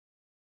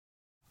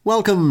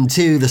Welcome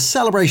to the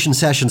Celebration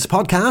Sessions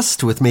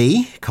podcast with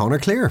me, Conor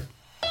Clear.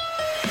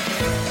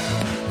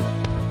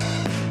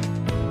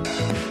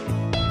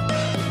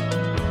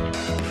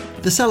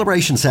 The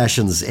Celebration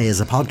Sessions is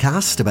a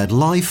podcast about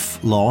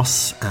life,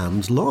 loss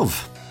and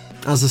love.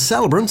 As a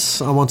celebrant,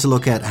 I want to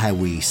look at how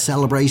we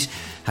celebrate,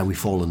 how we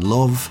fall in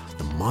love,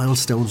 the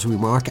milestones we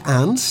mark,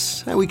 and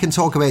how we can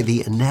talk about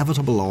the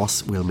inevitable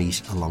loss we'll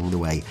meet along the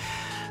way.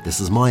 This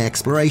is my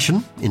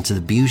exploration into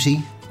the beauty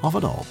of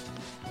it all.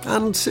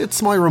 And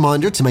it's my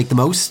reminder to make the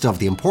most of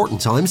the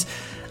important times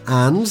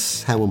and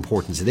how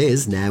important it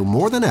is now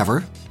more than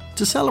ever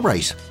to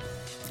celebrate.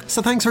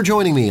 So thanks for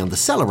joining me on the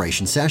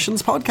Celebration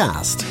Sessions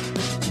podcast.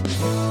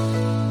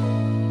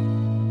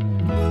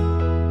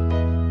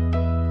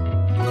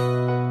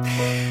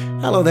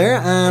 Hello there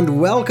and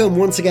welcome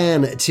once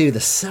again to the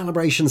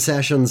Celebration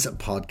Sessions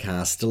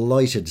podcast.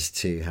 Delighted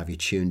to have you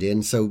tuned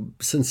in. So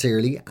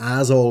sincerely,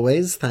 as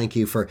always, thank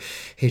you for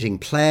hitting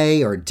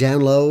play or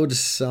download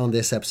on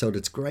this episode.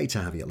 It's great to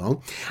have you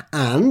along.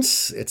 And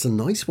it's a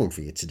nice one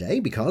for you today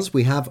because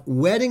we have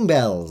wedding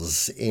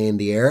bells in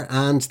the air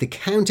and the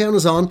countdown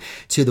is on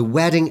to the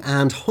wedding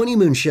and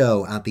honeymoon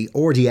show at the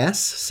RDS,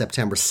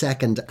 September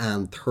 2nd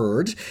and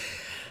 3rd.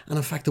 And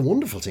in fact, the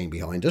wonderful team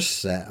behind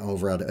it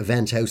over at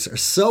Event House are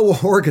so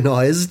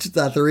organised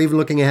that they're even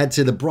looking ahead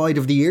to the Bride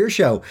of the Year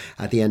show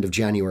at the end of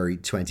January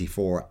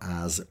 24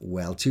 as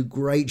well. Two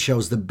great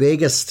shows, the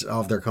biggest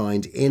of their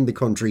kind in the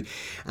country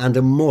and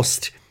a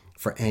must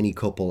for any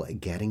couple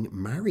getting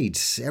married.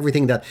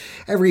 Everything that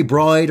every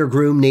bride or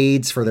groom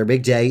needs for their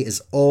big day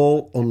is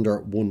all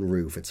under one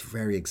roof. It's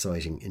very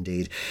exciting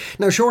indeed.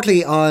 Now,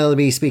 shortly I'll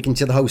be speaking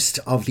to the host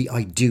of the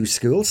I Do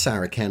School,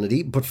 Sarah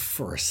Kennedy. But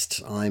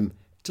first, I'm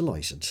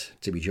delighted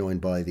to be joined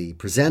by the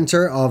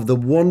presenter of the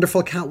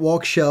wonderful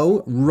Catwalk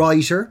show,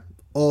 writer,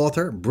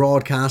 author,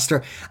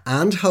 broadcaster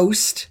and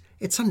host.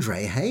 It's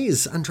Andrea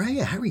Hayes.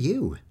 Andrea, how are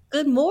you?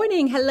 Good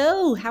morning.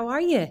 Hello. How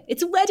are you?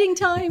 It's wedding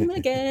time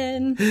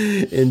again.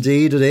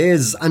 Indeed it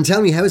is. And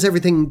tell me, how is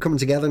everything coming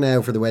together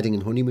now for the wedding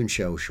and honeymoon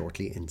show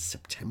shortly in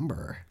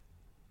September?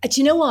 Do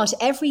you know what?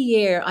 Every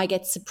year I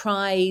get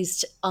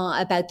surprised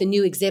about the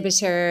new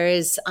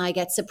exhibitors. I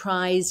get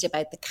surprised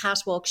about the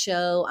Catwalk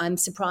show. I'm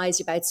surprised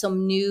about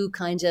some new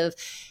kind of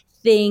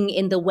thing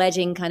in the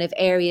wedding kind of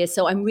area.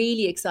 So I'm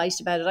really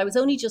excited about it. I was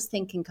only just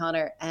thinking,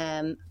 Conor,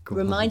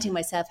 reminding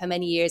myself how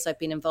many years I've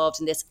been involved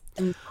in this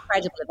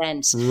incredible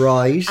event.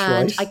 Right.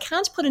 I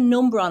can't put a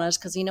number on it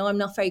because, you know, I'm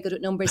not very good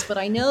at numbers, but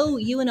I know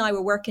you and I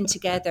were working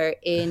together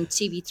in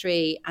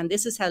TV3 and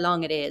this is how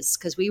long it is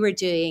because we were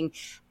doing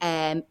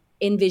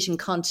InVision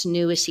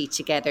continuity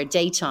together,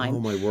 daytime. Oh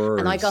my word.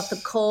 And I got the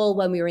call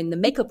when we were in the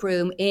makeup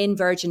room in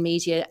Virgin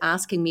Media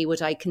asking me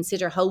would I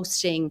consider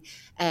hosting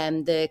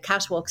the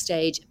Catwalk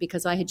stage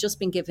because I had just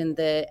been given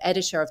the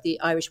editor of the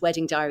Irish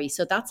Wedding Diary.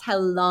 So that's how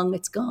long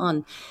it's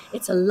gone.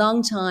 It's a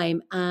long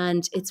time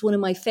and it's one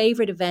of my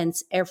favourite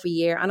events every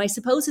year. And I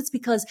suppose it's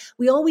because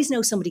we always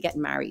know somebody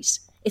getting married.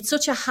 It's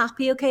such a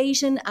happy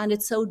occasion and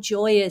it's so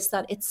joyous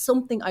that it's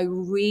something I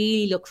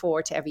really look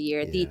forward to every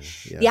year. The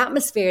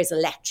atmosphere is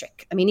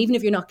electric. I mean, even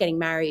if you're not getting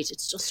married,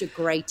 it's just a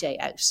great day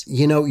out.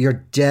 You know, you're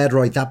dead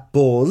right. That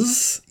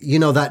buzz, you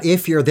know, that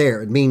if you're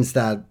there, it means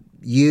that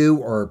you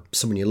or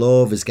someone you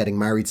love is getting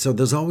married. So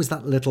there's always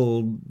that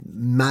little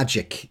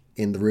magic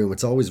in the room.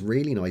 It's always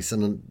really nice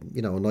and,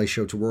 you know, a nice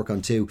show to work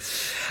on too.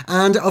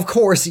 And of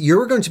course,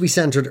 you're going to be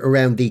centred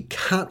around the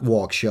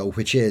Catwalk show,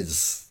 which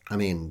is, I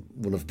mean,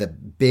 one of the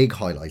big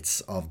highlights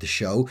of the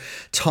show.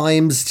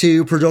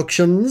 Times2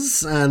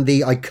 Productions and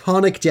the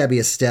iconic Debbie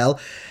Estelle.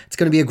 It's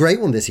going to be a great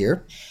one this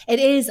year. It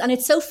is. And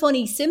it's so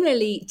funny.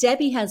 Similarly,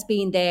 Debbie has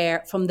been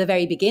there from the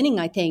very beginning,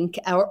 I think,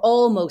 or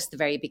almost the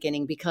very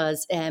beginning,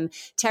 because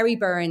Terry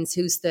Burns,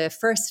 who's the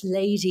first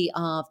lady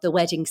of the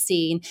wedding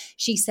scene,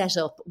 she set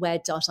up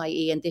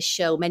Wed.ie and this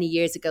show many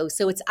years ago.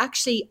 So it's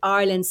actually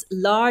Ireland's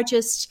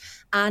largest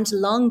and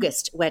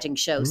longest wedding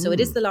show. So it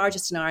is the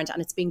largest in Ireland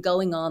and it's been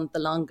going on the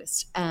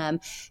longest.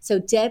 So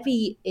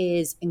Debbie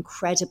is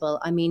incredible.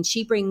 I mean,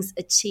 she brings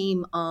a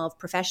team of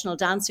professional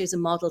dancers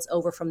and models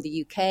over from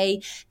the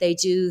UK. They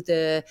do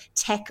the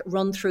tech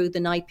run through the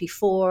night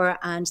before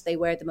and they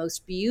wear the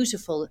most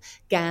beautiful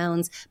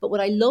gowns. But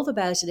what I love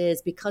about it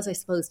is because I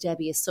suppose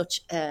Debbie is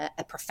such a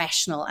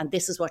professional and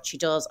this is what she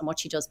does and what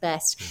she does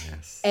best.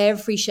 Yes.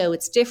 Every show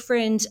it's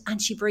different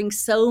and she brings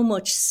so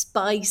much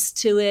spice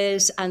to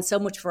it and so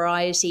much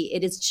variety.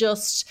 It is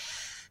just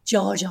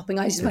jaw-dropping.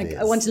 I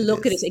want to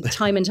look at it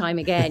time and time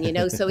again, you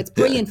know, so it's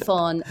brilliant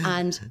fun.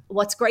 And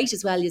what's great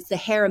as well is the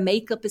hair and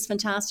makeup is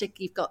fantastic.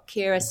 You've got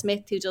Kira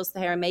Smith who does the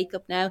hair and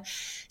makeup now.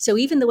 So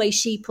even the way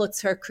she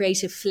puts her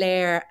creative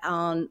flair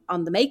on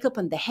the makeup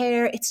and the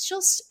hair, it's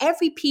just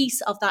every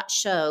piece of that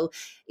show,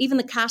 even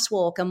the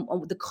catwalk and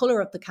the colour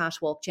of the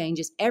catwalk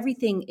changes.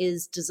 Everything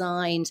is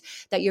designed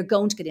that you're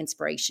going to get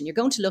inspiration. You're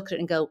going to look at it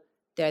and go,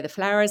 they're the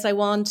flowers I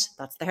want.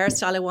 That's the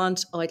hairstyle I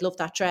want. Oh, I'd love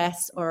that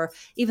dress. Or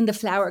even the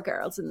flower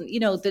girls and,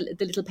 the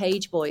little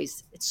page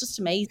boys. It's just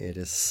amazing. It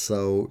is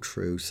so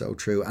true, so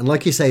true. And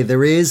like you say,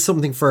 there is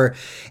something for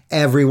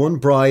everyone,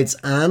 brides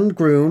and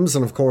grooms.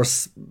 And of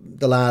course,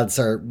 the lads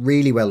are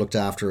really well looked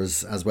after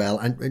as well.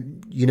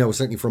 And,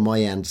 certainly from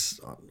my end,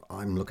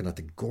 I'm looking at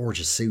the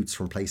gorgeous suits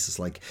from places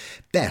like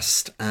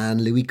Best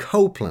and Louis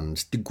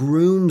Copeland, the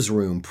Groom's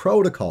Room,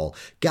 Protocol,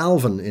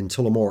 Galvin in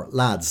Tullamore.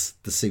 Lads,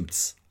 the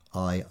suits.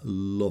 I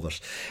love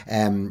it.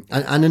 And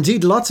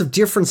indeed, lots of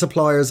different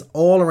suppliers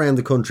all around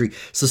the country.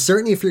 So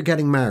certainly if you're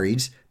getting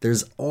married,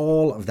 there's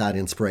all of that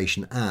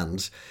inspiration.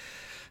 And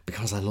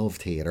because I love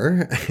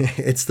theatre,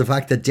 it's the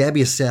fact that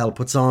Debbie Estelle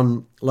puts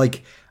on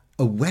like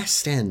a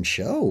West End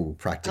show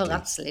practically. Oh,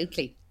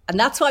 absolutely. And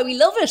that's why we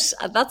love it.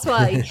 And that's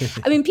why,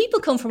 people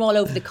come from all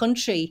over the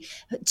country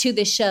to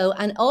this show.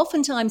 And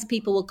oftentimes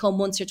people will come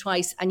once or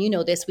twice. And you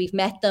know this, we've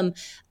met them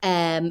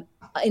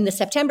in the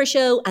September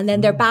show, and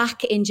then they're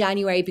back in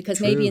January because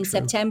maybe in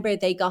September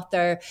they got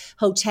their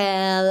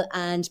hotel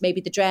and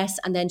maybe the dress,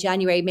 and then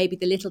January maybe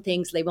the little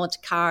things they want,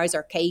 cars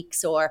or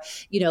cakes or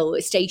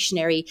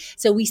stationery.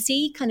 So we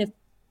see kind of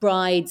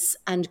brides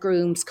and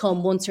grooms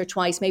come once or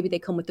twice. Maybe they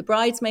come with the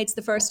bridesmaids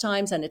the first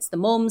times and it's the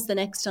mums the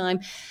next time.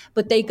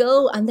 But they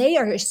go and they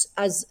are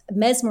as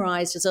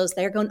mesmerised as us.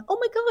 They're going, oh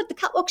my God, the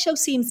catwalk show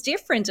seems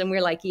different. And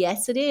we're like,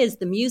 yes, it is.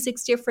 The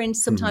music's different.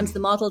 Sometimes the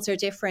models are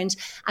different.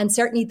 And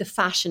certainly the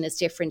fashion is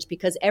different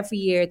because every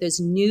year there's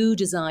new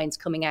designs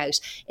coming out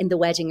in the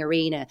wedding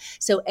arena.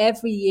 So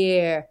every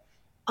year,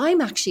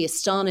 I'm actually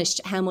astonished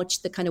how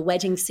much the kind of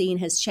wedding scene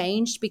has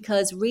changed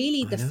because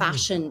really the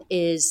fashion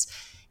is...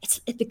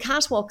 the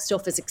catwalk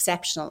stuff is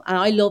exceptional, and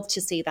I love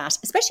to see that,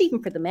 especially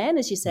even for the men,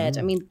 as you said.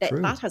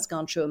 That has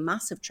gone through a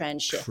massive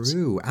trend shift.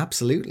 True,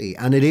 absolutely,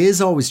 and it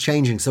is always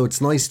changing. So it's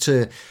nice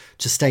to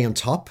stay on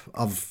top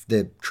of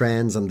the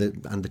trends and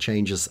the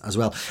changes as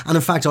well. And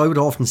in fact, I would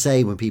often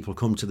say when people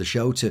come to the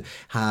show to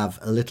have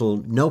a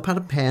little notepad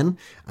and pen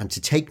and to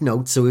take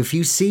notes. So if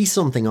you see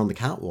something on the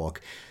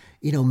catwalk,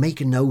 make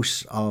a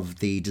note of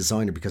the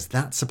designer because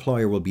that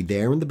supplier will be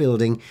there in the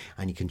building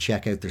and you can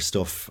check out their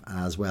stuff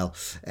as well.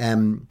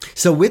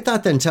 So with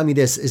that then, tell me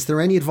this, is there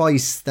any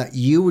advice that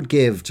you would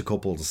give to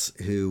couples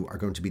who are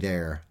going to be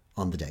there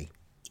on the day?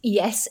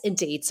 Yes,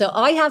 indeed. So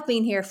I have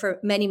been here for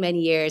many, many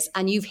years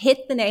and you've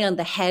hit the nail on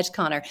the head,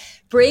 Conor.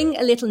 Bring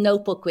a little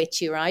notebook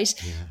with you, right?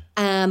 Yeah.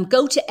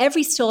 Go to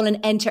every stall and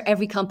enter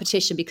every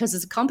competition because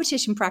there's a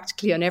competition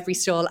practically on every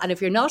stall. And if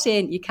you're not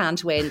in, you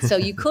can't win. So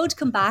you could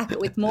come back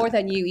with more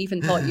than you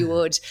even thought you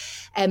would.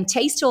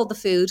 Taste all the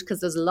food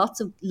because there's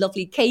lots of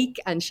lovely cake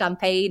and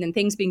champagne and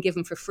things being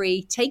given for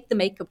free. Take the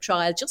makeup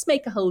trial. Just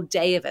make a whole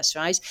day of it,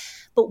 right?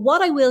 But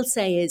what I will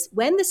say is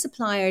when the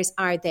suppliers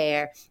are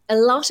there, a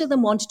lot of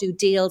them want to do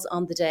deals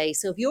on the day.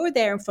 So if you're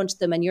there in front of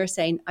them and you're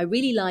saying, I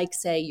really like,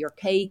 say, your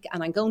cake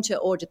and I'm going to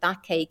order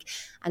that cake,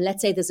 and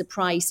let's say there's a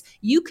price,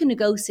 you can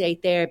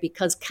negotiate there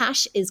because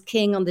cash is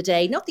king on the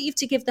day. Not that you have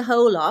to give the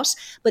whole lot,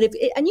 but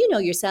and you know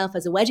yourself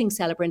as a wedding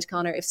celebrant,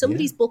 Conor, if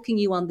somebody's booking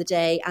you on the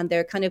day and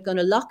they're kind of going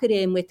to lock it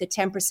in with the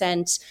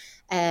 10%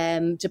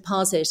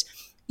 deposit,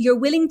 you're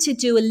willing to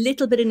do a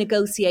little bit of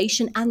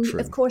negotiation. And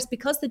of course,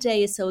 because the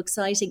day is so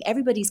exciting,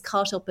 everybody's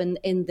caught up in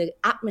the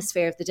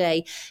atmosphere of the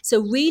day. So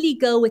really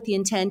go with the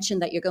intention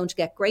that you're going to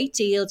get great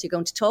deals. You're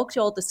going to talk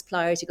to all the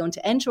suppliers. You're going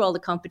to enter all the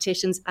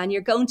competitions and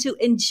you're going to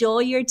enjoy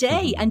your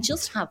day and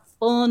just have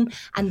fun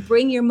and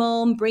bring your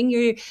mom, bring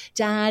your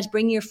dad,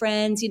 bring your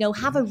friends,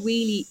 have a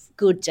really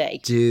good day.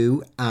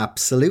 Do,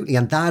 absolutely.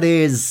 And that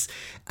is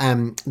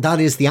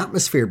the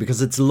atmosphere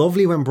because it's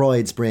lovely when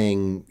brides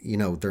bring,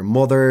 their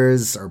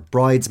mothers or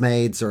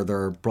bridesmaids or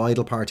their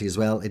bridal party as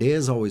well. It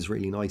is always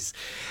really nice.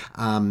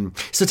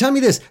 So tell me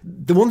this,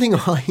 the one thing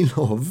I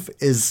love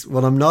is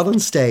when I'm not on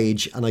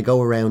stage and I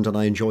go around and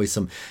I enjoy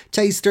some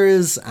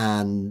tasters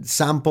and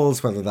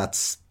samples, whether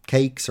that's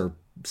cakes or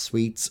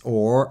sweets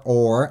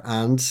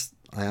and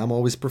I am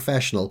always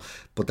professional,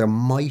 but there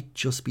might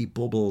just be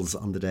bubbles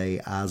on the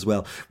day as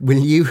well. Will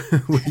you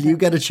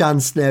get a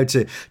chance now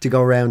to go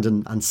around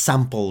and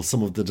sample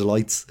some of the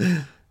delights?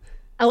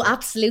 Oh,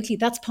 absolutely.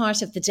 That's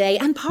part of the day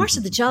and part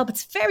of the job.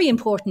 It's very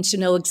important to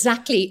know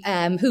exactly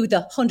who the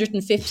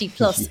 150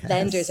 plus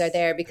vendors are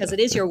there because it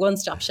is your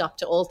one-stop shop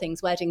to all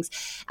things weddings.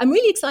 I'm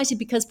really excited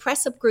because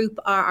Press Up Group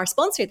are our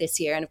sponsor this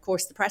year. And of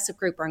course, the Press Up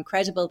Group are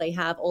incredible. They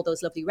have all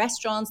those lovely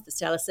restaurants, the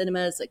Stella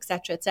Cinemas,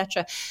 etc.,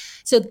 etc.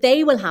 So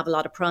they will have a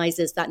lot of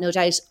prizes that no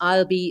doubt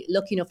I'll be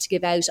lucky enough to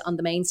give out on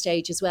the main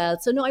stage as well.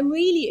 So no, I'm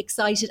really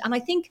excited. And I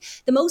think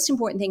the most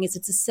important thing is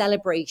it's a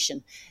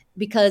celebration.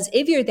 Because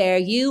if you're there,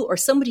 you or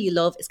somebody you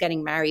love is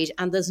getting married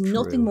and there's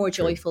nothing more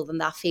joyful than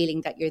that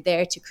feeling that you're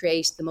there to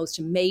create the most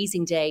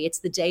amazing day. It's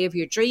the day of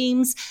your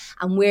dreams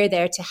and we're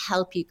there to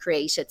help you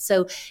create it.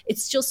 So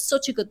it's just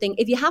such a good thing.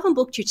 If you haven't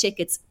booked your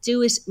tickets,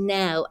 do it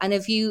now. And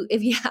if you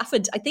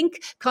haven't, I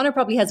think Conor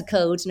probably has a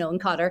code, knowing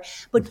Conor,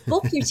 but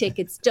book your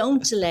tickets,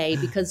 don't delay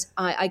because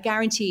I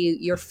guarantee you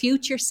your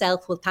future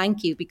self will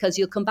thank you because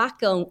you'll come back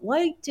going,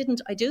 why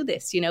didn't I do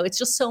this? It's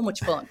just so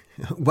much fun.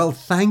 Well,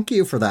 thank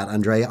you for that,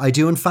 Andrea. I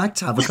do, in fact,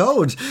 have a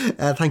code.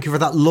 Thank you for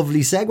that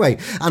lovely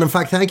segue. And in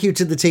fact, thank you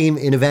to the team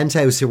in Event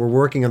House who were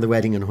working on the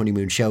Wedding and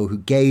Honeymoon show who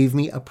gave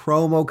me a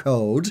promo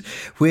code,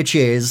 which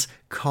is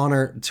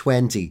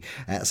Connor20.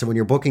 So when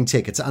you're booking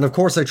tickets, and of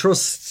course I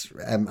trust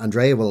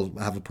Andrea will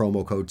have a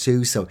promo code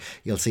too, so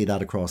you'll see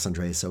that across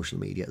Andrea's social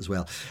media as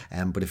well.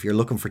 But if you're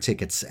looking for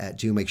tickets,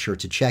 do make sure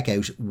to check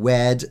out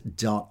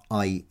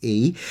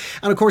wed.ie.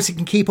 And of course you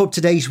can keep up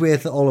to date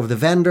with all of the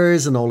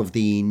vendors and all of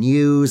the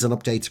news and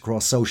updates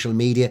across social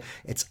media.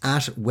 It's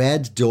at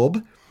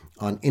WedDub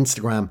on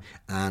Instagram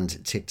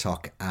and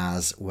TikTok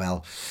as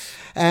well.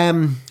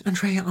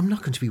 Andrea, I'm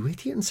not going to be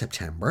with you in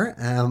September.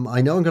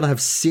 I know I'm going to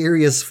have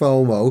serious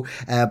FOMO,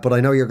 but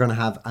I know you're going to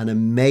have an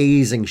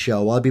amazing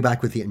show. I'll be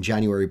back with you in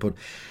January, but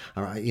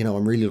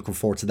I'm really looking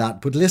forward to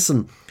that. But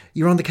listen,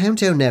 you're on the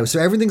countdown now, so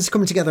everything's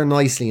coming together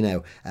nicely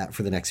now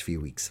for the next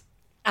few weeks.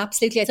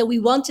 Absolutely. So we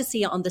want to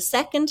see you on the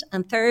 2nd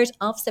and 3rd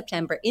of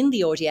September in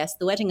the RDS,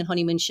 the Wedding and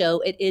Honeymoon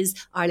Show. It is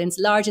Ireland's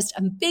largest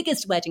and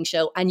biggest wedding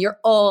show, and you're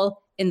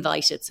all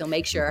invited, so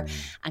make sure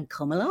and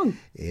come along.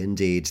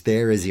 Indeed,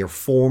 there is your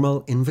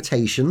formal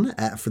invitation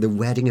for the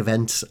wedding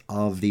event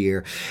of the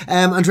year.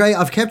 Andrea,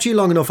 I've kept you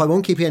long enough. I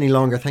won't keep you any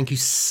longer. Thank you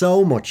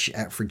so much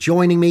for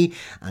joining me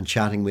and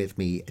chatting with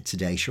me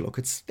today. Sure, look,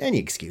 it's any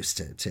excuse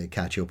to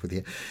catch up with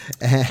you.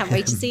 Can't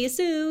wait to see you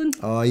soon.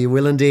 Oh, you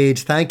will indeed.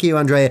 Thank you,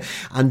 Andrea.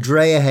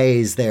 Andrea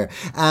Hayes there.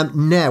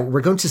 Now,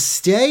 we're going to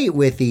stay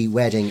with the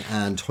Wedding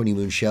and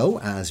Honeymoon show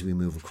as we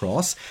move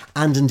across,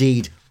 and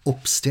indeed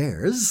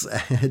upstairs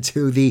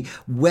to the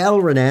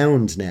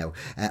well-renowned now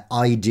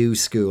I Do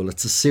School.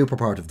 It's a super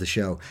part of the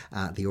show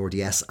at the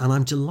RDS, and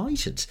I'm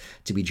delighted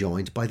to be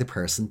joined by the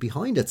person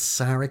behind it,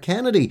 Sarah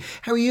Kennedy.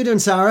 How are you doing,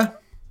 Sarah?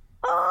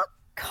 Oh,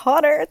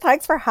 Connor,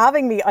 thanks for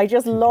having me. I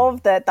just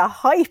love the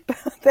hype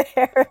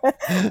there.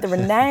 The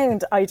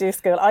renowned I Do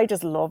School. I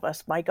just love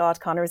it. My God,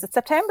 Connor, is it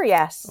September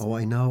yet? Oh,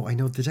 I know.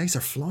 The days are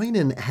flying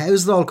in.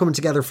 How's it all coming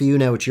together for you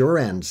now at your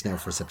end now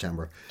for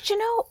September?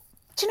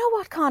 Do you know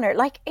what, Connor?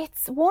 Like,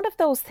 it's one of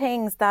those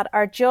things that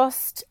are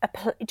just,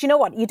 do you know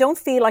what? You don't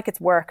feel like it's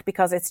work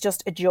because it's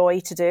just a joy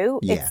to do.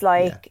 Yeah, it's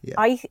like,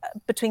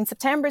 between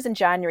September's and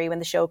January when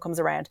the show comes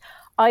around,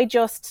 I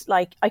just,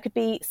 like, I could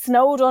be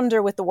snowed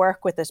under with the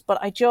work with it,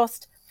 but I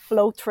just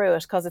float through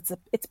it because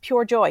it's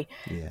pure joy.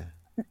 Yeah.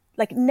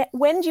 Like,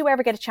 when do you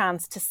ever get a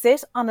chance to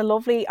sit on a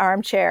lovely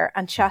armchair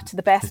and chat to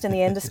the best in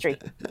the industry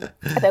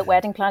about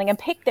wedding planning and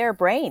pick their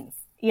brains?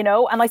 You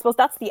know, and I suppose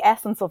that's the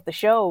essence of the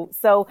show.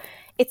 So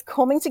it's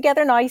coming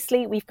together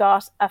nicely. We've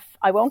got,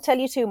 I won't tell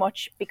you too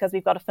much because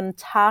we've got a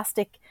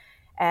fantastic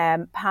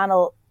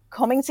panel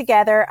coming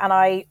together, and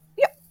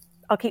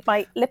I'll keep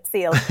my lip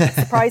sealed.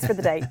 Surprise for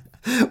the day.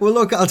 Well,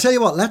 look, I'll tell you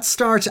what, let's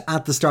start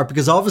at the start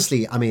because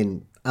obviously, I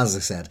mean, as I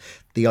said,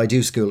 the I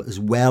Do School is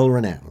well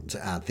renowned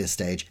at this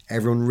stage.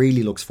 Everyone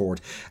really looks forward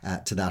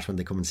to that when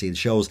they come and see the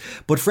shows.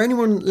 But for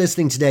anyone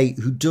listening today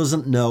who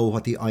doesn't know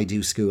what the I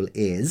Do School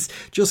is,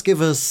 just give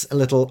us a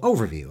little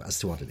overview as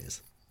to what it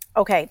is.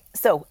 Okay,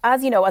 so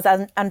as you know, as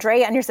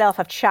Andrea and yourself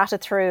have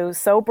chatted through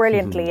so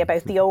brilliantly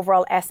about the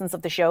overall essence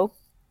of the show,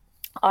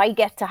 I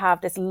get to have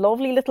this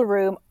lovely little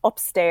room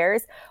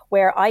upstairs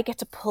where I get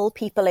to pull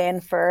people in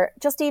for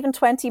just even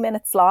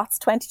 20-minute slots,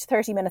 20 to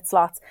 30-minute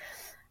slots.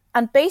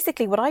 And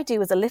basically what I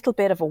do is a little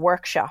bit of a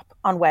workshop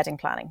on wedding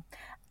planning.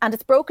 And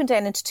it's broken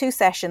down into 2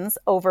 sessions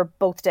over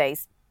both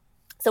days.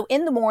 So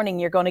in the morning,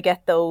 you're going to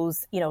get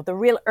those, you know, the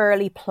real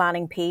early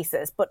planning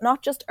pieces, but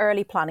not just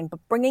early planning,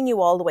 but bringing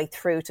you all the way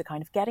through to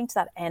kind of getting to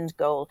that end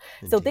goal.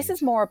 Indeed. So this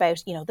is more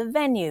about, you know, the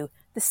venue,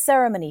 the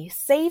ceremony,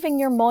 saving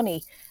your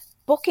money,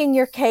 booking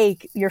your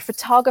cake, your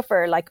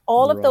photographer, like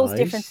all of those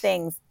different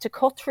things to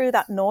cut through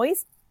that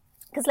noise.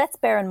 Because let's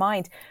bear in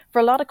mind, for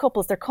a lot of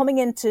couples, they're coming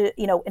in to,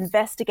 you know,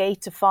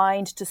 investigate, to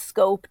find, to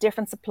scope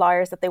different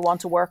suppliers that they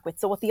want to work with.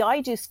 So what the I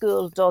Do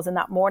School does in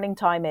that morning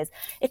time is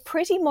it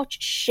pretty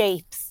much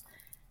shapes,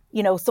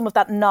 you know, some of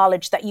that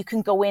knowledge that you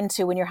can go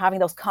into when you're having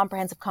those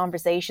comprehensive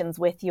conversations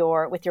with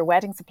your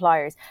wedding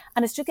suppliers.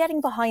 And it's just getting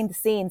behind the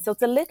scenes. So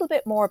it's a little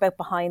bit more about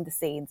behind the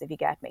scenes, if you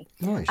get me.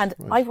 Right.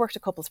 I've worked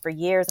with couples for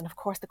years. And of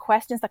course, the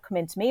questions that come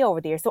into me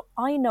over the years. So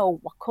I know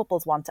what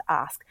couples want to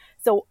ask.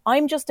 So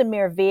I'm just a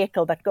mere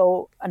vehicle that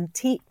go and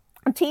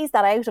tease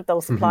that out of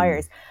those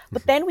suppliers.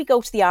 But then we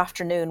go to the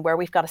afternoon where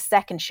we've got a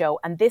second show.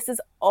 And this is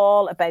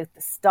all about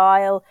the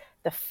style,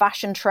 the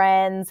fashion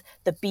trends,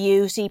 the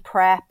beauty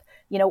prep.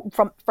 You know,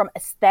 from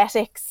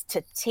aesthetics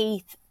to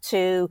teeth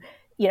to,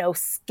 you know,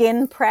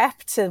 skin prep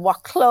to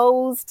what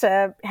clothes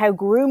to how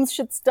grooms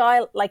should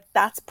style. Like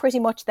that's pretty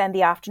much then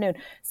the afternoon.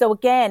 So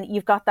again,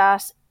 you've got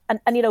that.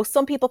 And you know,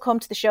 some people come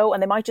to the show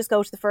and they might just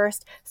go to the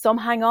first. Some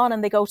hang on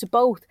and they go to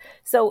both.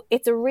 So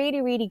it's a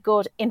really, really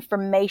good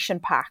information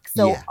pack.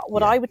 So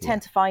what I would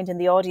tend to find in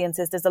the audience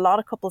is there's a lot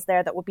of couples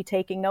there that would be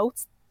taking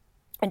notes.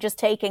 and just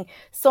taking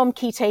some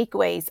key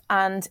takeaways.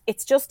 And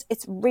it's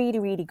really,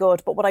 really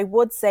good. But what I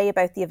would say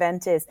about the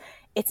event is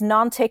it's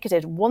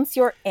non-ticketed. Once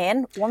you're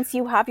in, once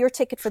you have your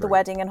ticket for the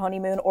wedding and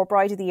honeymoon or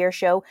bride of the year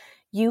show,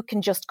 you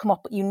can just come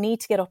up. You need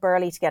to get up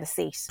early to get a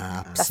seat.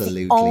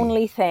 Absolutely. That's the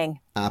only thing.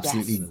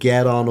 Absolutely. Yes.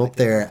 Get on up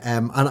there.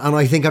 And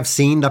I think I've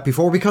seen that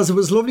before, because it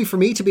was lovely for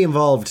me to be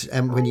involved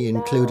when you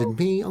included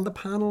me on the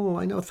panel.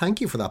 I know.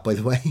 Thank you for that, by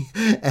the way.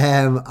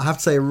 I have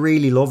to say, I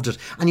really loved it.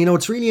 And, you know,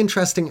 it's really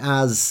interesting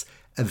as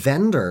a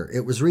vendor.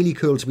 It was really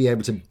cool to be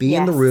able to be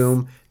in the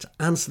room to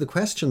answer the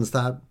questions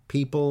that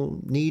people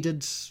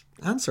needed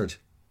answered.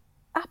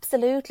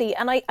 Absolutely.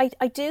 And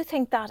I do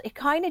think that it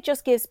kind of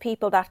just gives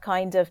people that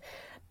kind of,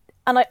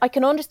 and I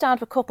can understand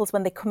for couples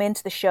when they come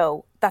into the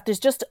show that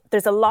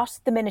there's a lot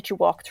the minute you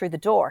walk through the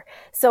door.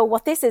 So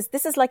what this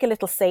is like a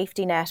little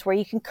safety net where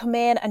you can come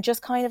in and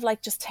just kind of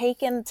like just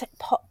take in,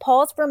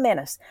 pause for a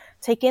minute,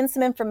 take in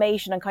some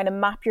information and kind of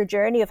map your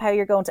journey of how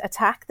you're going to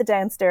attack the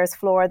downstairs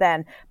floor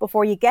then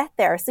before you get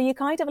there. So you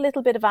kind of have a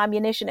little bit of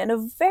ammunition in a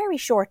very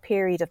short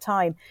period of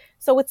time.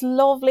 So it's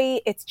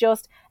lovely. It's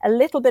just a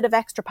little bit of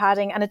extra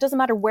padding, and it doesn't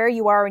matter where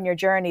you are in your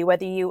journey,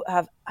 whether you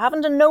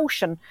haven't a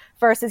notion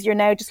versus you're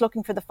now just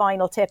looking for the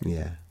final tip.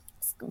 Yeah.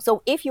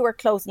 So if you are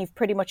close and you've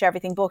pretty much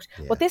everything booked,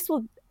 what this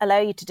will allow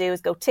you to do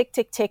is go tick,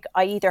 tick, tick.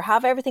 I either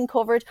have everything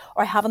covered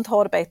or I haven't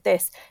thought about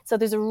this. So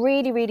there's a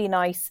really, really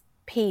nice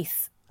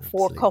piece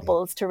for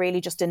couples to really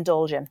just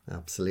indulge in.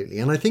 Absolutely.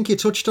 And I think you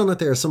touched on it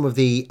there, some of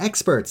the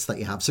experts that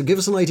you have. So give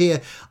us an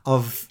idea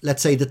of,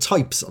 let's say, the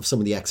types of some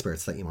of the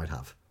experts that you might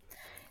have.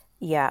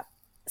 Yeah.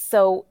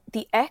 So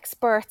the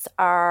experts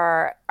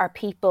are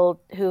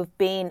people who've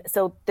been,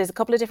 so there's a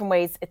couple of different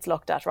ways it's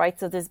looked at, right?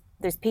 So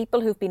there's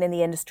people who've been in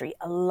the industry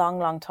a long,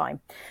 long time.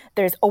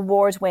 There's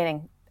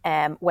award-winning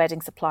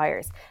wedding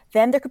suppliers.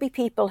 Then there could be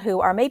people who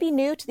are maybe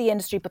new to the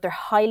industry, but they're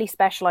highly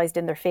specialised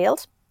in their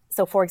field.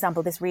 So for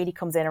example, this really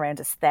comes in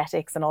around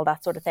aesthetics and all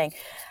that sort of thing.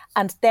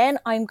 And then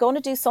I'm going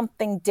to do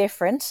something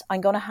different.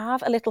 I'm going to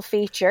have a little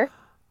feature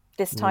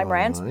this time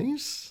around,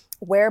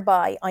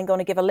 whereby I'm going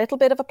to give a little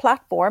bit of a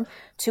platform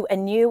to a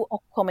new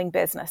upcoming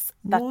business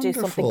that do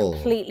something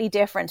completely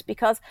different,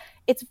 because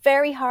it's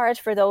very hard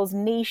for those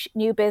niche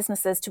new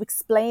businesses to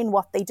explain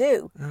what they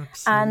do.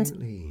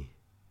 Absolutely.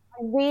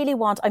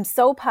 And I'm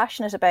so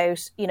passionate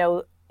about, you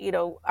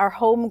know, our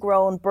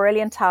homegrown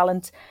brilliant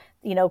talent,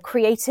 you know,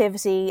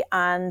 creativity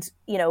and,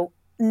 you know,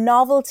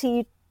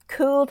 novelty,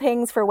 cool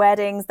things for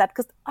weddings, that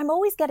because I'm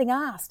always getting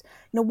asked,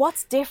 you know,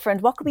 what's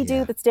different? What could we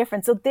do that's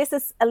different? So this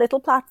is a little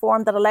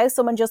platform that allows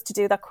someone just to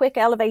do that quick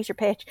elevator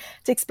pitch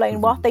to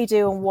explain what they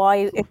do and why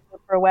it's good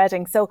for a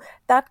wedding. So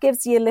that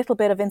gives you a little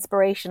bit of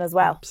inspiration as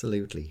well.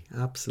 Absolutely.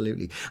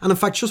 Absolutely. And in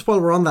fact, just while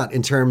we're on that,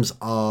 in terms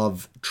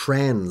of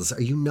trends,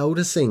 are you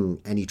noticing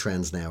any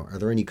trends now? Are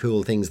there any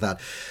cool things that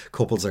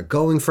couples are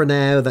going for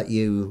now that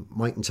you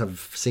mightn't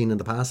have seen in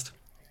the past?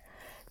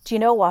 Do you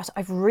know what?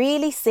 I've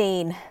really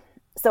seen...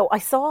 So I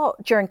saw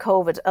during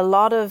COVID a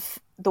lot of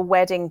the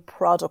wedding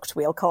product,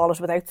 we'll call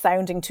it, without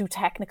sounding too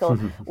technical,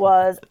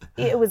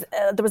 there was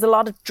a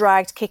lot of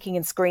dragged kicking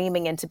and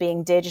screaming into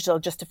being digital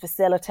just to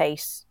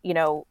facilitate, you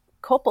know,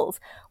 couples.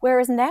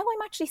 Whereas now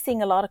I'm actually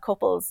seeing a lot of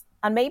couples,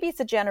 and maybe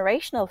it's a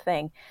generational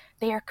thing,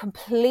 they are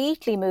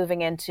completely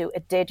moving into a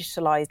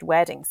digitalized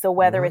wedding. So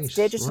whether it's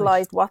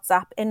digitalized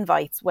WhatsApp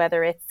invites,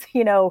 whether it's,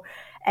 you know,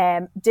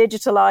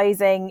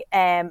 digitalizing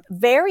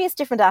various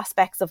different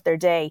aspects of their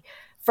day,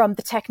 from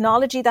the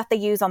technology that they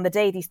use on the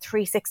day, these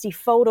 360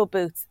 photo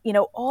booths, you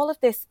know, all of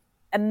this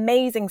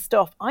amazing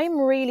stuff. I'm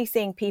really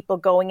seeing people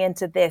going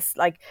into this,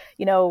 like,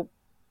 you know,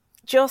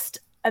 just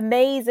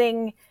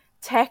amazing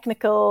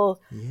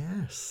technical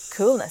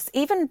coolness,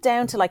 even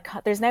down to like,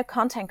 there's now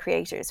content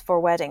creators for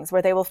weddings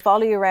where they will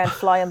follow you around,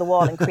 fly on the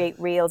wall and create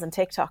reels and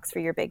TikToks for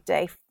your big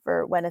day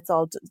for when it's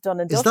all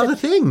done and dusted. Is that a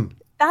thing?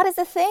 That is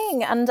a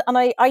thing. And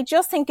I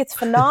just think it's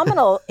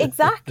phenomenal.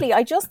 Exactly.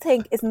 I just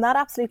think, isn't that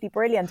absolutely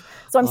brilliant?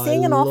 So I'm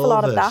seeing an awful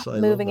lot of that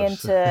moving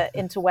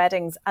into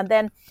weddings. And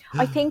then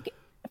I think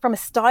from a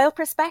style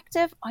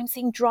perspective, I'm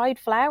seeing dried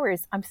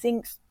flowers. I'm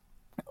seeing,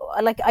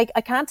 like,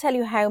 I can't tell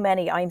you how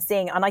many I'm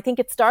seeing. And I think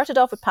it started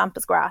off with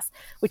pampas grass,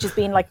 which has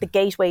been like the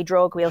gateway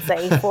drug, we'll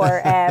say,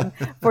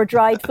 for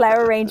dried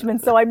flower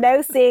arrangements. So I'm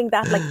now seeing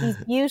that, like, these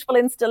beautiful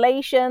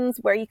installations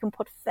where you can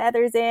put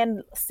feathers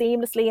in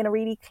seamlessly in a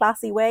really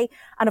classy way.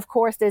 And of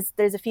course,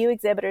 there's a few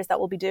exhibitors that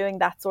will be doing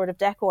that sort of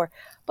decor.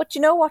 But you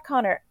know what,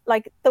 Conor?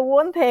 Like, the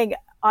one thing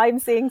I'm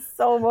seeing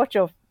so much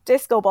of,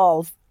 disco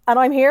balls. And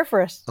I'm here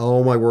for it.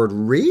 Oh my word,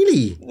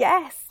 really?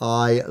 Yes.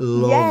 I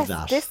love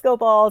that. Disco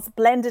balls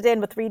blended in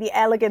with really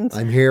elegant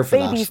I'm here for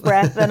baby's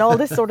breath and all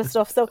this sort of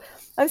stuff. So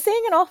I'm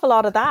seeing an awful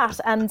lot of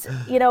that. And,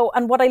 you know,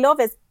 and what I love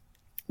is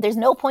there's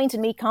no point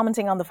in me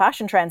commenting on the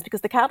fashion trends,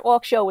 because the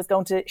Catwalk Show is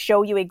going to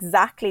show you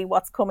exactly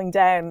what's coming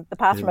down the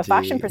path from a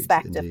fashion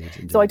perspective.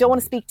 Indeed, so I don't want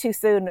to speak too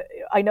soon.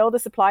 I know the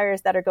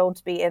suppliers that are going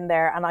to be in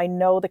there, and I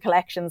know the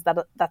collections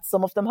that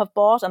some of them have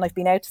bought, and I've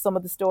been out to some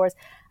of the stores,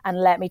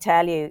 and let me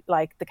tell you,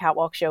 like, the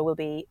Catwalk Show will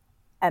be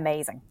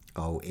amazing.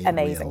 Oh, it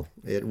Amazing. will.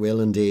 It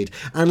will indeed.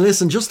 And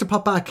listen, just to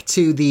pop back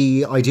to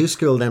the I Do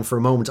School then for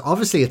a moment,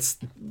 obviously it's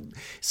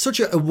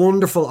such a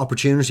wonderful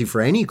opportunity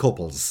for any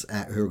couples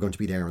who are going to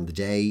be there on the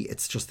day.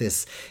 It's just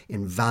this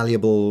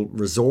invaluable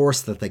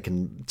resource that they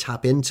can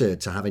tap into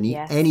to have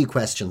any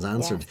questions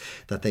answered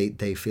that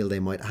they feel they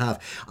might have.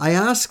 I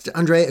asked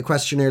Andrea a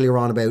question earlier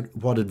on about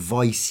what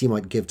advice you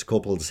might give to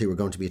couples who are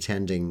going to be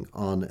attending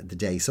on the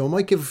day. So I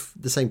might give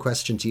the same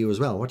question to you as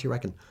well. What do you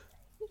reckon?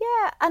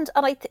 Yeah, and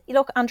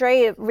look,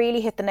 Andrea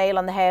really hit the nail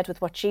on the head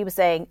with what she was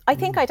saying. I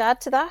think I'd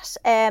add to that.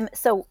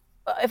 So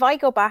if I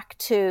go back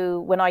to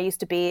when I used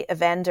to be a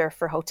vendor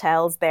for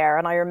hotels there,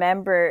 and I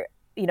remember,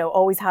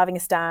 always having a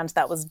stand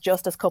that was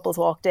just as couples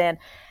walked in,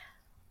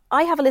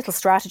 I have a little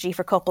strategy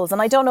for couples,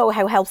 and I don't know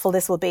how helpful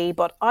this will be,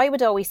 but I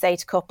would always say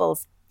to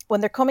couples, when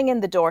they're coming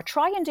in the door,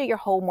 try and do your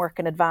homework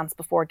in advance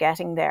before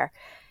getting there.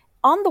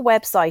 On the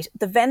website,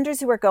 the vendors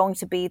who are going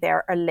to be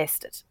there are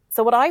listed.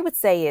 So what I would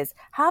say is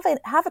have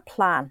a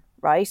plan,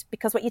 right?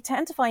 Because what you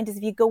tend to find is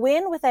if you go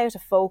in without a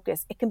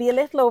focus, it can be a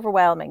little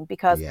overwhelming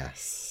because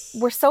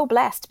we're so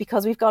blessed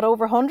because we've got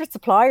over 100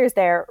 suppliers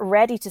there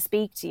ready to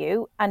speak to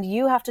you, and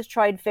you have to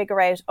try and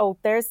figure out, oh,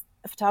 there's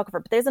a photographer,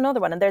 but there's another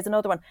one and there's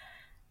another one.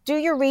 Do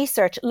your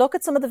research, look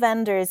at some of the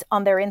vendors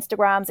on their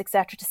Instagrams,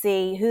 etc., to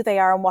see who they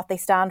are and what they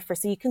stand for,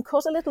 so you can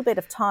cut a little bit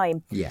of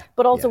time,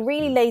 but also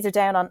really laser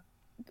down on,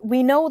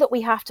 we know that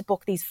we have to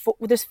book these,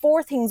 there's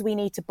 4 things we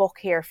need to book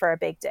here for a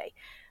big day.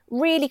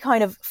 Really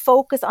kind of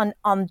focus on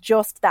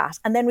just that.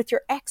 And then with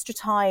your extra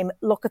time,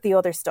 look at the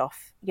other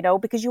stuff,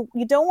 because you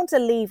don't want to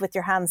leave with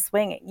your hands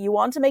swinging. You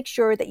want to make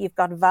sure that you've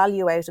got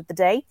value out of the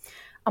day.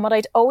 And what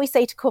I'd always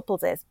say to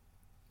couples is,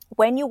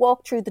 when you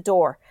walk through the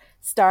door,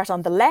 start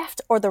on the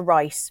left or the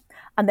right,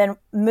 and then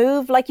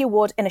move like you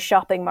would in a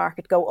shopping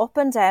market. Go up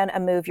and down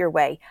and move your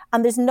way.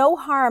 And there's no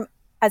harm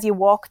as you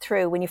walk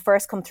through, when you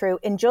first come through,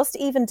 in just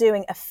even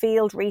doing a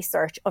field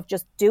research of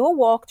just do a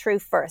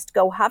walkthrough first,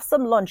 go have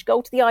some lunch,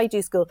 go to the I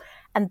Do School,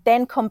 and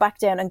then come back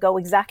down and go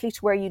exactly to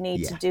where you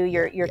need to do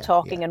your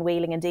talking and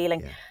wheeling and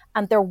dealing.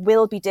 And there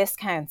will be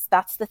discounts.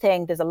 That's the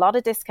thing. There's a lot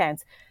of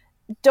discounts.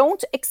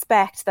 Don't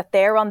expect that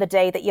they're on the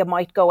day that you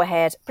might go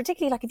ahead,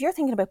 particularly like if you're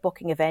thinking about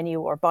booking a venue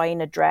or buying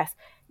a dress,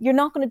 you're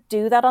not going to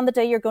do that on the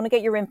day. You're going to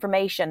get your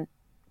information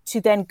to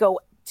then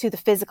go to the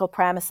physical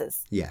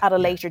premises at a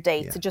later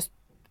date. So just,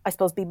 I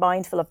suppose, be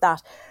mindful of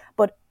that.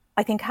 But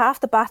I think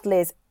half the battle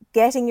is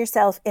getting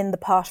yourself in the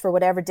pot for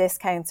whatever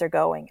discounts are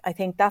going. I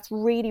think that's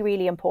really,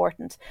 really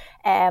important.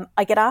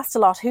 I get asked a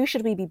lot, who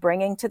should we be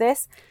bringing to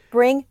this?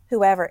 Bring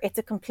whoever. It's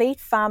a complete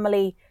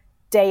family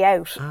day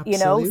out,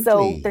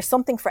 so there's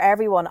something for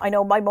everyone. I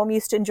know my mum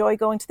used to enjoy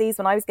going to these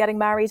when I was getting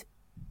married.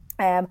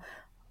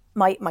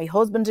 My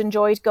husband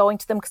enjoyed going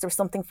to them because there was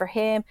something for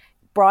him.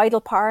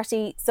 Bridal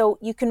party, so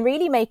you can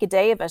really make a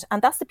day of it,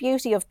 and that's the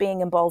beauty of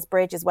being in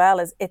Ballsbridge as well,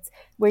 is it's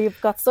where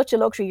you've got such a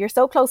luxury. You're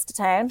so close to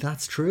town.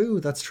 That's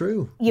true.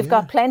 You've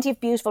got plenty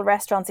of beautiful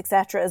restaurants,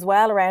 etc., as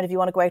well around if you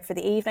want to go out for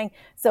the evening.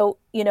 So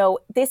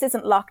this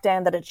isn't locked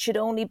down that it should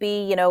only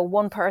be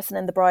one person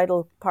in the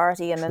bridal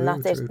party and then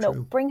that's it. No,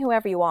 bring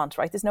whoever you want,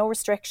 right? There's no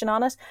restriction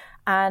on it,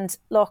 and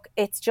look,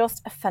 it's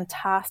just a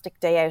fantastic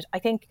day out. I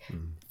think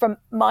from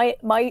my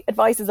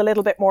advice is a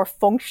little bit more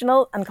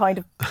functional and kind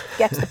of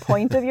get to the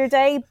point of your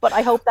day, but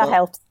I hope that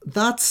helps.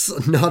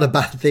 That's not a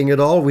bad thing at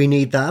all. We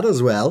need that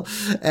as well.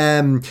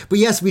 But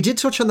yes, we did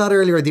touch on that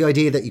earlier, the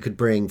idea that you could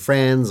bring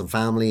friends and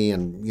family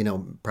and,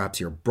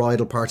 perhaps your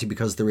bridal party,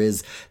 because there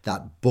is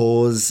that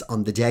buzz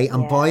on the day.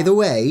 And by the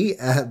way,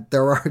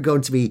 there are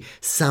going to be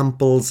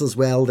samples as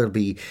well. There'll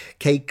be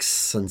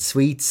cakes and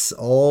sweets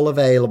all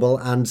available,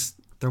 and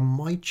there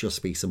might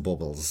just be some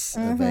bubbles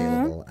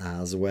available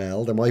as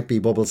well. There might be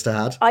bubbles to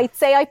have. I'd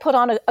say I put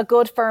on a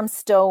good firm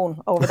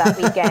stone over that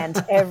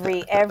weekend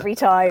every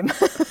time.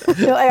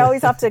 I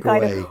always have to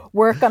kind of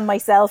work on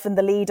myself in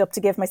the lead up to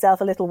give myself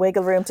a little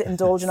wiggle room to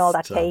indulge in all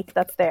that cake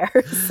that's there.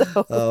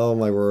 So. Oh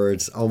my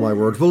word.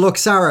 Well, look,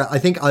 Sarah, I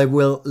think I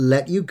will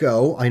let you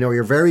go. I know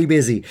you're very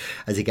busy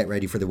as you get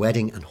ready for the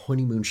wedding and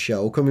honeymoon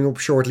show coming up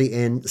shortly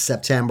in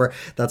September.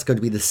 That's going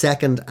to be the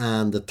 2nd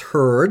and the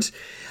 3rd.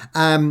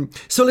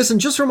 So listen,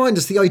 just remind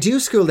us, the I Do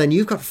School then,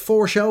 you've got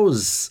 4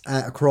 shows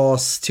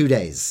across 2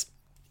 days.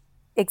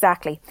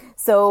 Exactly.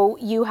 So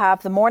you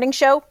have the morning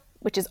show,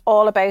 which is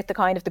all about the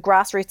kind of the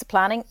grassroots of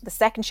planning. The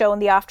second show in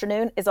the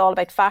afternoon is all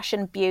about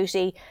fashion,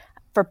 beauty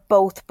for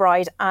both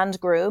bride and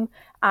groom.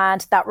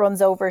 And that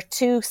runs over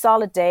 2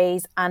 solid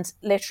days, and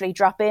literally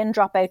drop in,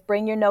 drop out,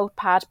 bring your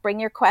notepad, bring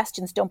your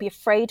questions. Don't be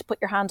afraid to put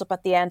your hand up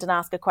at the end and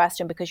ask a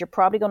question, because you're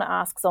probably going to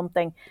ask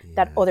something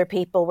that other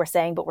people were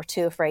saying but were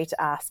too afraid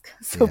to ask.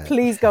 So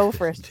please go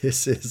for it.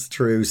 This is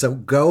true. So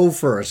go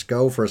for it.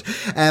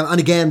 And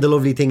again, the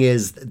lovely thing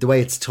is the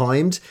way it's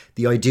timed.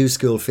 The I Do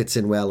School fits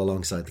in well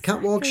alongside the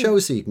Catwalk show,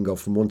 so you can go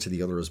from one to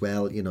the other as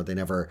well. They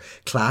never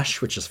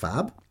clash, which is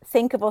fab.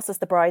 think of us as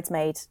the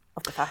bridesmaid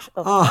of the fashion,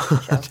 show.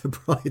 The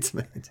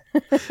bridesmaid.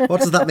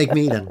 What does that make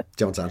me then?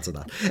 Don't answer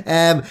that.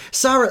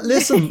 Sarah,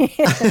 listen.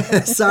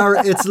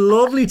 Sarah, it's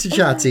lovely to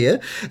chat to you.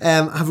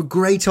 Have a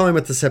great time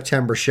at the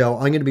September show.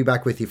 I'm going to be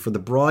back with you for the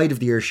Bride of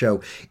the Year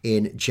show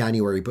in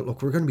January. But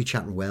look, we're going to be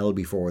chatting well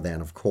before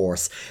then, of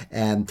course.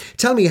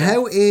 Tell me,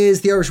 how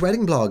is the Irish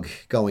Wedding blog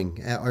going?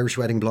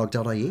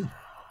 irishweddingblog.ie.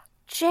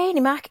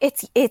 Janie Mac,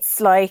 it's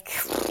like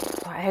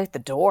out the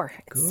door.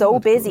 It's so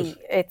busy.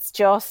 Good. It's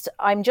just,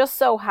 I'm just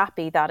so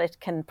happy that it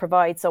can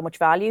provide so much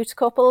value to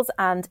couples.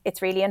 And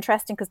it's really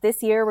interesting because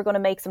this year we're going to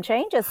make some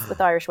changes with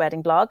Irish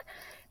Wedding blog,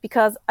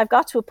 because I've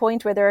got to a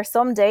point where there are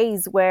some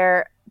days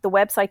where the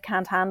website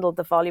can't handle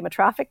the volume of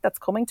traffic that's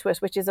coming to it,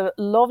 which is a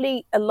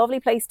lovely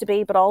place to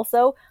be. But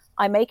also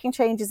I'm making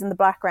changes in the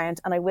background,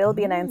 and I will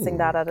be announcing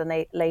that at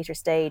a later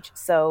stage.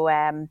 So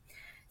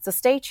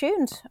stay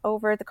tuned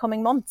over the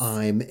coming months.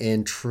 I'm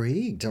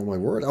intrigued. Oh my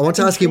word! I want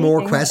to ask you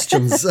more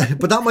questions,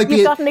 but that might be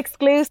You've got an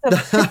exclusive.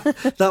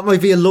 That might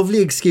be a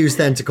lovely excuse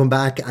then to come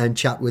back and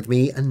chat with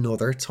me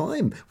another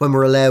time when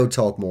we're allowed to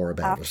talk more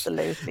about it.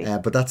 Absolutely.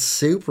 But that's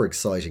super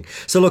exciting.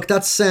 So look,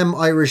 that's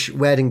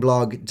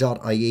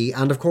irishweddingblog.ie,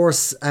 and of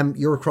course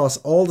you're across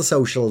all the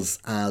socials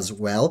as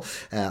well.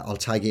 I'll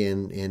tag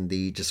you in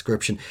the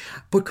description.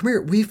 But come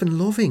here, we've been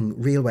loving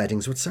Real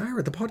Weddings with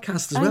Sarah, the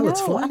podcast as well.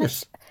 It's fun.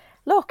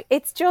 Look,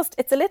 it's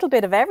a little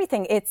bit of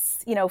everything.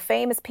 It's,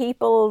 famous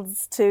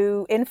peoples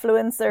to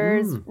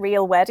influencers,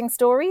 real wedding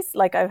stories.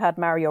 Like I've had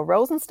Mario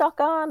Rosenstock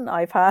on.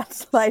 I've had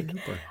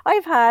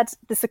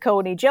the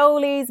Saccone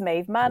Jolies,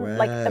 Maeve Mann,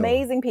 like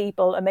amazing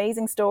people,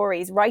 amazing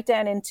stories, right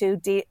down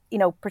into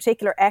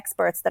particular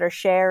experts that are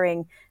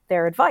sharing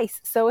their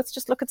advice. So it's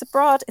just, look, it's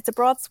a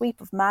broad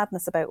sweep of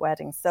madness about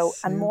weddings. So,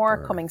 and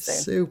more coming soon.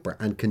 Super.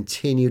 And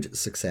continued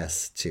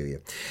success to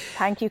you.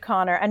 Thank you,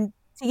 Conor. And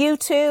you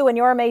too, and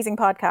your amazing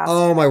podcast.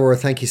 Oh my word,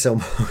 thank you so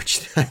much.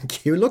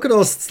 Thank you. Look at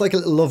us, it's like a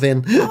little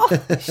love-in.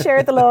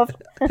 Share the love.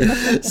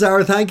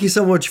 Sarah, thank you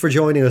so much for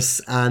joining us,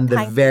 and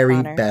the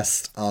very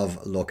best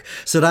of luck.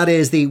 So that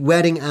is the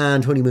Wedding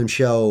and Honeymoon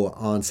show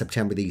on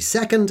September the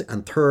 2nd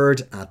and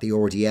 3rd at the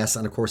RDS,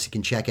 and of course you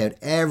can check out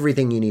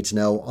everything you need to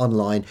know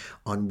online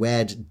on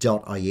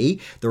wed.ie.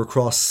 They're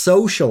across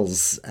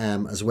socials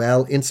as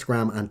well,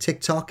 Instagram and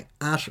TikTok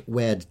at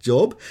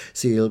WedDub,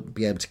 so you'll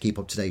be able to keep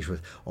up to date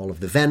with all of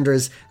the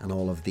vendors and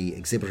all of the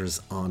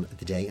exhibitors on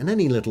the day, and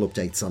any little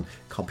updates on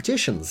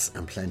competitions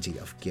and plenty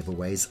of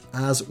giveaways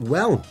as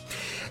well.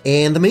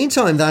 In the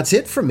meantime, that's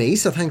it from me,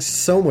 so thanks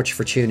so much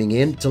for tuning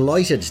in.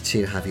 Delighted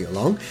to have you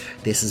along.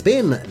 This has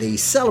been the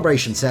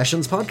Celebration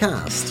Sessions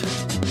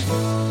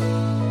podcast.